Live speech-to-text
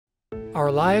Our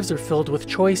lives are filled with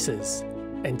choices,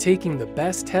 and taking the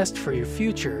best test for your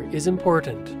future is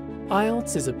important.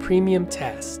 IELTS is a premium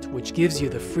test which gives you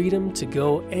the freedom to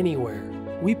go anywhere.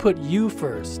 We put you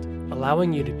first,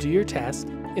 allowing you to do your test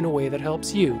in a way that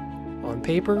helps you, on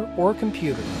paper or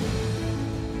computer.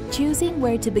 Choosing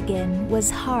where to begin was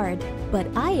hard, but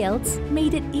IELTS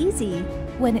made it easy.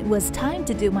 When it was time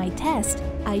to do my test,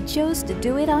 I chose to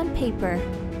do it on paper.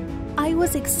 I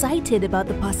was excited about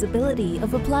the possibility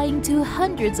of applying to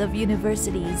hundreds of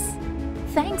universities.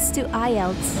 Thanks to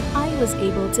IELTS, I was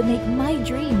able to make my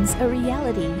dreams a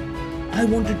reality. I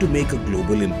wanted to make a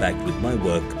global impact with my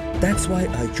work. That's why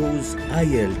I chose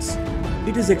IELTS.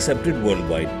 It is accepted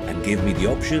worldwide and gave me the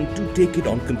option to take it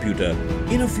on computer.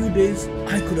 In a few days,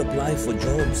 I could apply for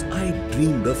jobs I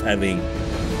dreamed of having.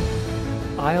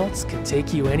 IELTS can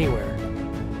take you anywhere.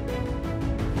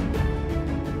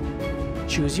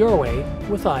 Choose your way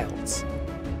with IELTS.